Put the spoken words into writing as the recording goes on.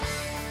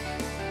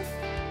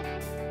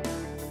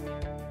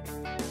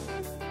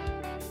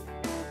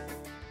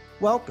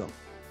Welcome.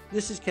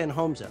 This is Ken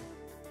Homza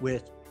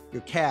with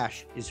Your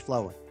Cash is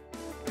Flowing.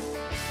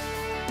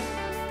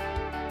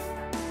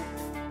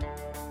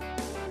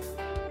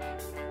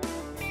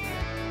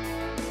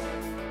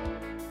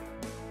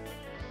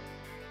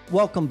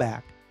 Welcome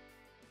back.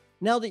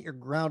 Now that you're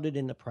grounded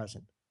in the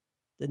present,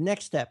 the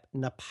next step in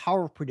the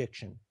power of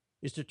prediction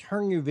is to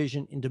turn your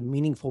vision into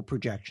meaningful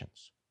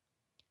projections.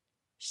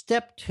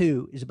 Step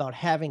 2 is about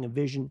having a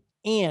vision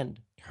and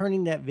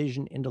turning that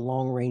vision into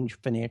long-range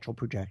financial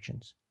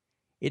projections.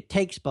 It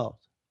takes both.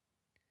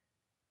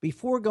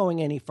 Before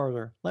going any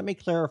further, let me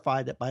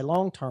clarify that by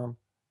long term,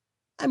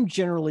 I'm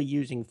generally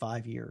using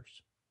 5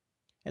 years.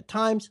 At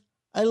times,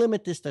 I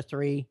limit this to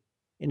 3,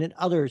 and at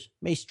others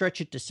may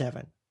stretch it to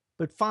 7,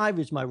 but 5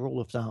 is my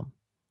rule of thumb.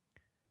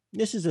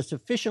 This is a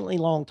sufficiently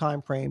long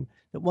time frame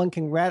that one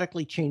can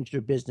radically change their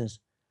business,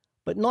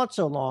 but not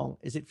so long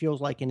as it feels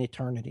like an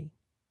eternity.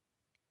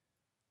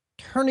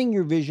 Turning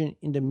your vision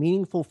into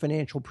meaningful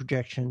financial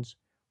projections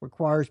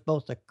requires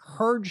both the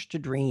courage to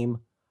dream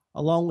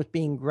along with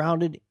being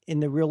grounded in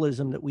the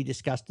realism that we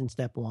discussed in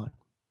step 1.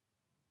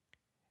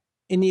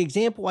 In the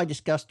example I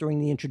discussed during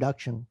the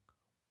introduction,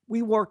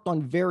 we worked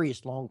on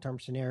various long-term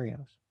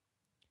scenarios.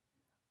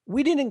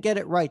 We didn't get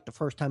it right the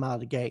first time out of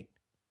the gate,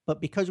 but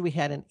because we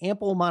had an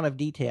ample amount of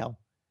detail,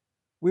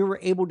 we were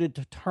able to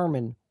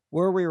determine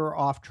where we were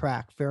off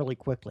track fairly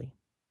quickly.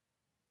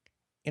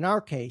 In our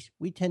case,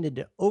 we tended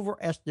to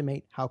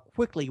overestimate how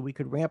quickly we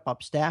could ramp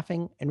up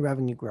staffing and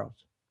revenue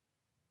growth.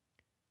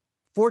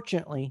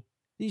 Fortunately,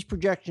 these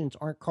projections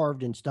aren't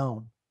carved in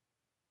stone.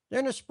 They're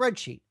in a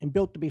spreadsheet and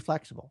built to be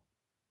flexible.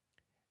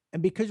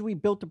 And because we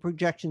built the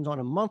projections on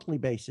a monthly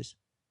basis,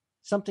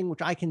 something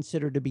which I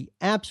consider to be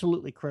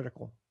absolutely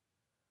critical,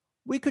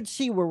 we could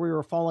see where we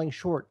were falling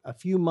short a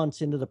few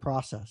months into the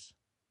process.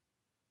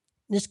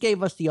 This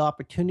gave us the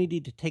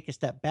opportunity to take a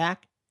step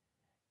back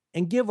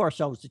and give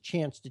ourselves the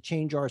chance to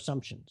change our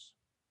assumptions.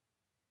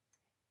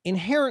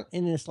 Inherent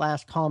in this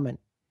last comment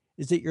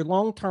is that your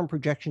long-term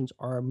projections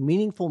are a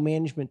meaningful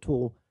management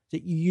tool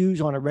that you use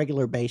on a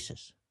regular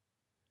basis.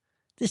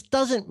 This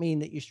doesn't mean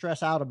that you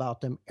stress out about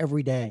them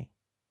every day.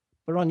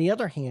 But on the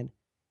other hand,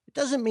 it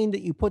doesn't mean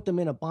that you put them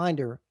in a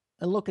binder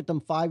and look at them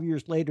 5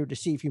 years later to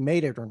see if you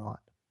made it or not.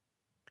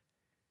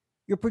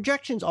 Your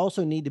projections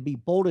also need to be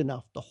bold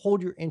enough to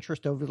hold your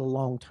interest over the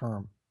long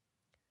term.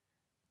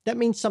 That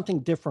means something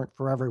different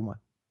for everyone.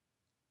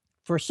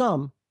 For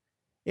some,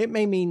 it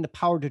may mean the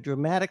power to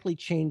dramatically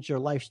change their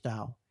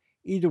lifestyle,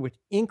 either with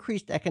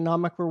increased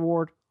economic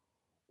reward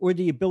or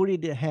the ability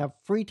to have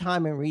free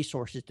time and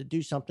resources to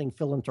do something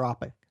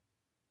philanthropic.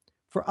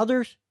 For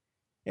others,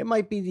 it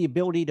might be the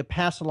ability to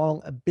pass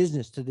along a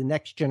business to the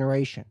next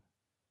generation.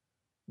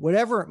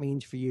 Whatever it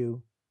means for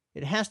you,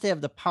 it has to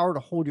have the power to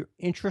hold your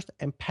interest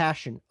and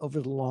passion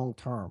over the long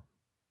term.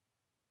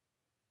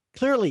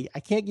 Clearly,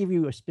 I can't give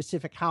you a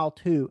specific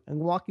how-to and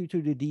walk you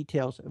through the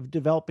details of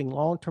developing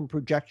long-term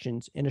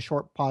projections in a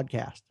short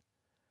podcast.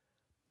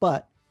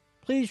 But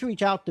please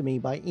reach out to me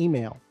by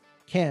email,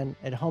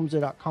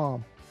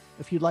 ken@homza.com,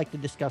 if you'd like to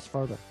discuss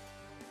further.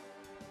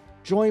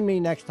 Join me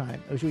next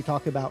time as we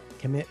talk about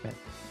commitment.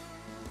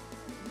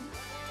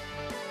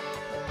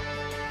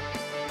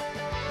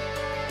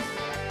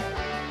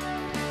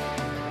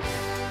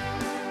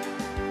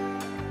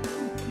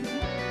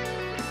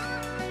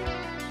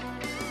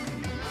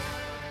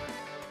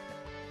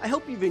 I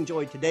hope you've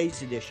enjoyed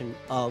today's edition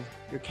of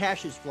Your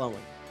Cash is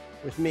Flowing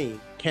with me,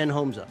 Ken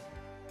Homza.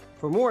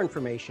 For more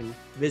information,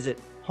 visit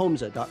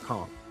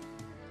homza.com.